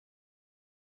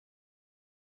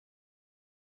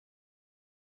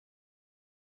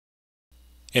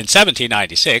In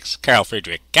 1796, Carl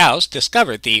Friedrich Gauss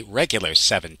discovered the regular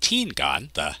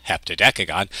 17gon, the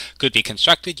Heptadecagon, could be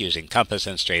constructed using compass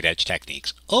and straightedge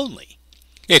techniques only.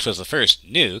 It was the first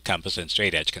new compass and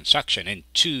straightedge construction in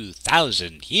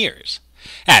 2,000 years.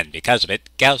 And because of it,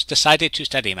 Gauss decided to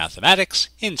study mathematics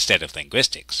instead of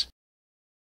linguistics.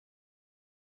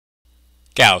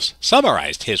 Gauss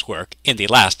summarized his work in the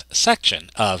last section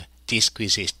of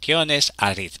Disquisitiones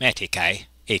Arithmeticae,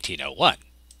 1801.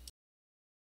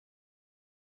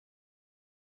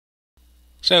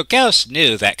 So Gauss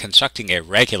knew that constructing a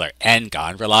regular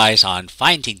n-gon relies on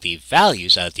finding the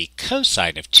values of the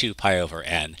cosine of 2 pi over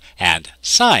n and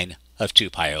sine of 2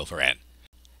 pi over n.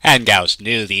 And Gauss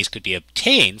knew these could be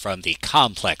obtained from the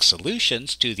complex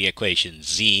solutions to the equation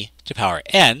z to power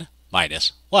n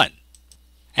minus 1.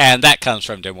 And that comes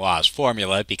from de Moivre's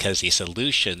formula because the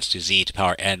solutions to z to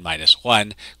power n minus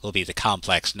 1 will be the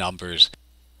complex numbers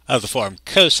of the form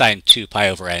cosine 2 pi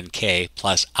over nk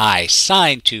plus I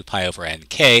sine 2 pi over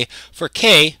nk, for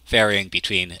k varying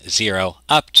between 0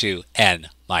 up to n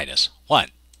minus 1.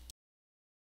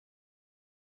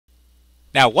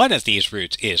 Now one of these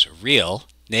roots is real,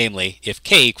 namely if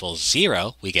k equals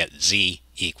 0, we get z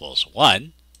equals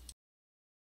 1.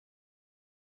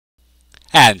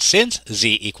 And since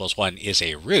z equals 1 is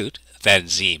a root, then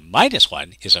z minus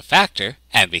 1 is a factor,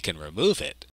 and we can remove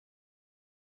it.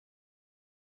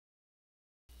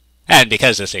 And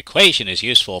because this equation is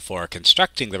useful for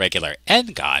constructing the regular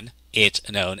n-gon, it's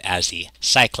known as the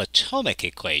cyclotomic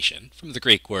equation, from the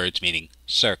Greek words meaning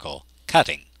circle,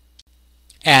 cutting.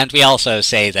 And we also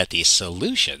say that the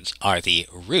solutions are the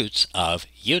roots of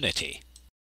unity.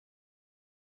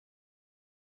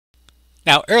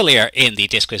 Now earlier in the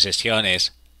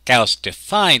Disquisitiones, Gauss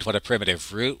defined what a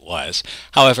primitive root was.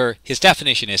 However, his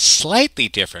definition is slightly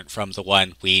different from the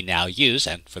one we now use,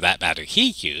 and for that matter he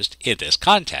used, in this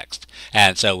context.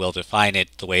 And so we'll define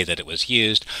it the way that it was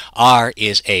used. R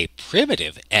is a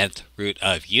primitive nth root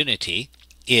of unity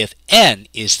if n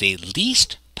is the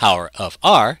least power of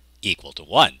r equal to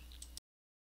 1.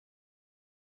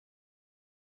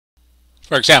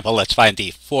 For example, let's find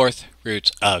the fourth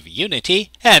roots of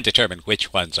unity and determine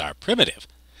which ones are primitive.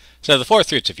 So the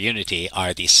fourth roots of unity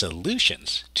are the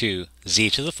solutions to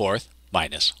z to the fourth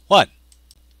minus 1.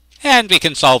 And we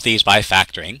can solve these by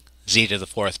factoring z to the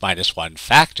fourth minus 1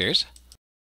 factors.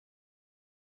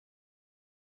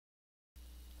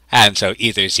 And so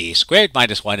either z squared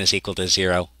minus 1 is equal to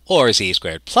 0 or z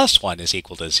squared plus 1 is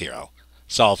equal to 0.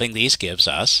 Solving these gives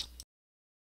us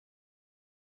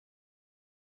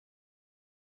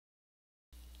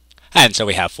and so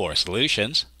we have four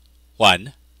solutions: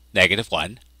 1, negative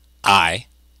 1, I,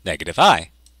 negative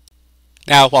I.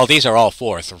 Now, while these are all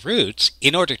fourth roots,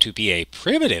 in order to be a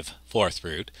primitive fourth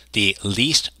root, the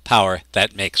least power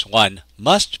that makes 1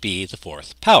 must be the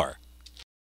fourth power.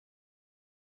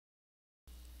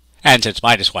 And since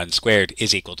minus 1 squared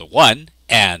is equal to 1,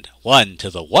 and 1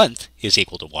 to the 1th is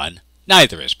equal to 1,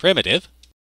 neither is primitive.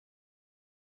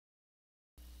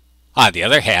 On the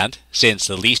other hand, since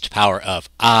the least power of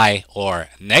I or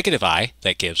negative I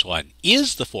that gives 1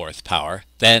 is the fourth power,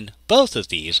 then both of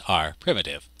these are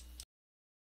primitive.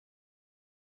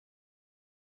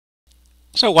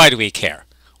 So why do we care?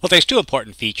 Well, there's two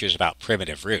important features about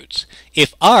primitive roots.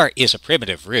 If r is a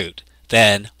primitive root,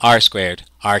 then r squared,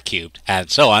 r cubed,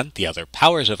 and so on, the other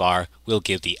powers of r, will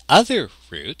give the other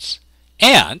roots,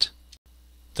 and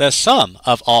the sum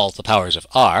of all the powers of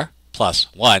r plus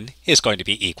 1 is going to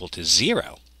be equal to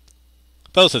 0.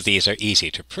 Both of these are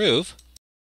easy to prove.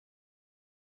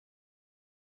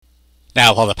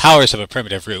 Now, while the powers of a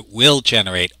primitive root will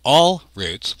generate all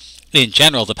roots, in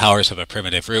general the powers of a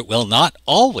primitive root will not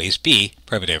always be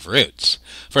primitive roots.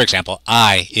 For example,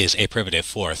 I is a primitive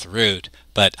fourth root,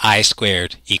 but I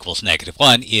squared equals negative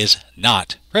 1 is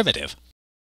not primitive.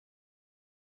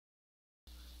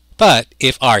 But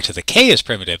if r to the k is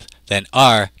primitive, then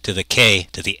r to the k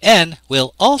to the n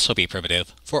will also be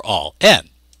primitive for all n.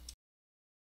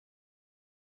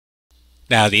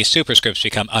 Now these superscripts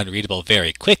become unreadable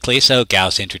very quickly, so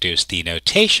Gauss introduced the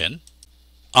notation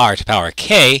r to power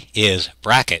k is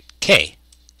bracket k.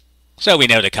 So we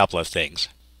note a couple of things.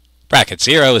 Bracket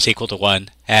 0 is equal to 1,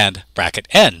 and bracket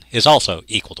n is also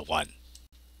equal to 1.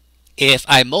 If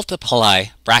I multiply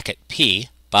bracket p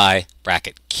by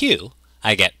bracket q,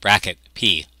 I get bracket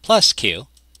p plus q,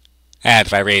 and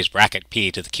if I raise bracket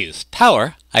p to the qth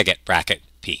power, I get bracket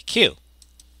pq.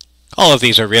 All of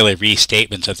these are really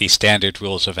restatements of the standard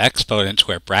rules of exponents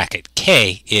where bracket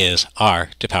k is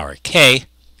r to power k.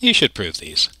 You should prove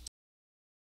these.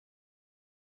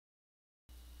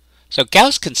 So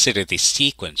Gauss considered the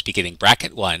sequence beginning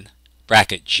bracket 1,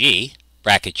 bracket g,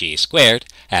 bracket g squared,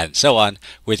 and so on,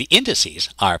 where the indices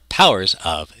are powers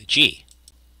of g.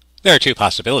 There are two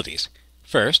possibilities.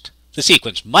 First, the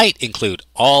sequence might include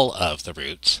all of the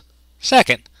roots.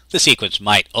 Second, the sequence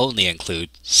might only include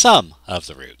some of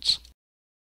the roots.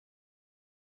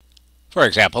 For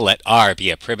example, let r be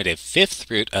a primitive fifth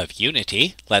root of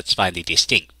unity. Let's find the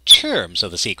distinct terms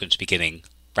of the sequence beginning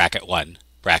bracket 1,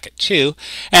 bracket 2,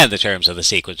 and the terms of the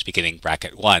sequence beginning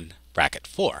bracket 1, bracket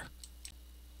 4.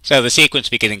 So the sequence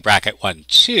beginning bracket 1,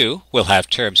 2 will have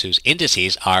terms whose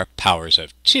indices are powers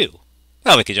of 2.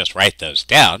 Well, we could just write those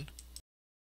down.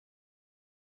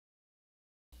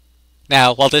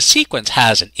 Now, while the sequence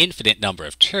has an infinite number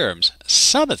of terms,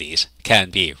 some of these can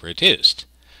be reduced.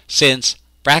 Since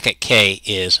bracket k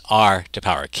is r to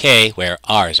power k, where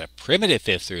r is a primitive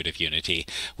fifth root of unity,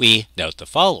 we note the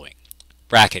following.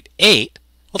 Bracket 8,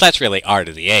 well, that's really r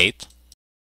to the 8th.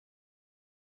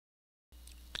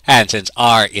 And since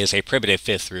r is a primitive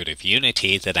fifth root of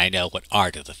unity, then I know what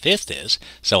r to the 5th is,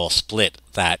 so I'll split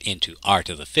that into r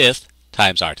to the 5th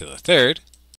times r to the 3rd.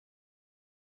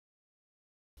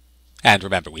 And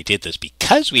remember, we did this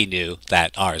because we knew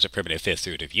that r is a primitive fifth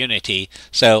root of unity,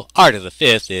 so r to the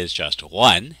 5th is just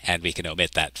 1, and we can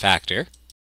omit that factor.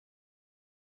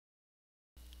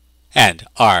 And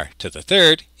r to the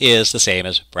 3rd is the same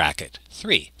as bracket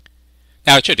 3.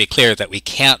 Now it should be clear that we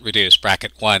can't reduce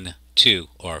bracket 1, 2,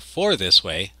 or 4 this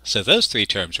way, so those three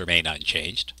terms remain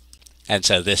unchanged. And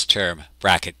so this term,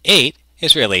 bracket 8,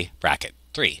 is really bracket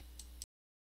 3.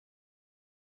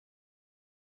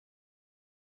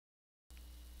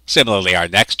 Similarly, our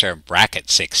next term, bracket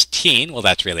 16, well,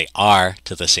 that's really r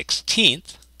to the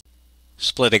 16th,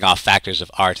 splitting off factors of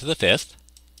r to the 5th,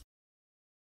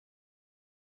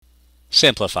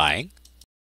 simplifying,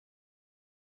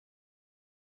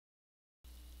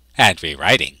 and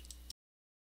rewriting.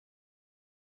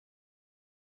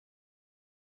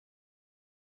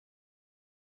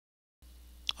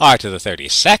 R to the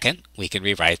 32nd, we can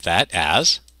rewrite that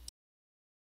as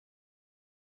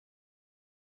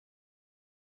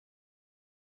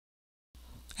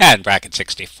and bracket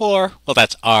 64, well,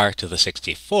 that's r to the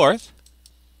 64th,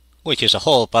 which is a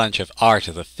whole bunch of r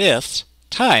to the 5ths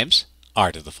times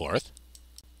r to the 4th.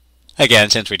 Again,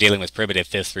 since we're dealing with primitive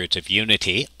fifth roots of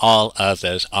unity, all of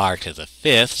those r to the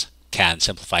 5ths can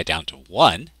simplify down to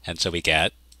 1, and so we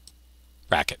get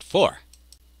bracket 4.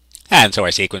 And so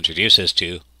our sequence reduces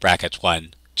to brackets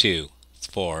 1, 2,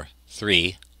 4,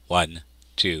 3, 1,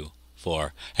 2,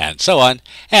 4, and so on,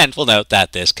 and we'll note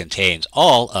that this contains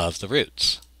all of the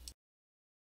roots.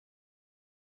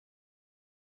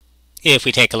 If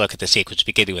we take a look at the sequence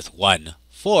beginning with 1,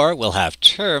 4, we'll have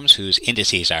terms whose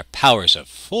indices are powers of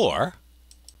 4,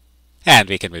 and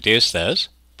we can reduce those.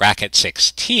 Bracket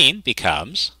 16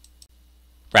 becomes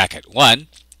bracket 1,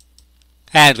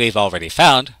 and we've already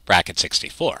found bracket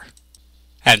 64.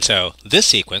 And so this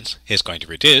sequence is going to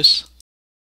reduce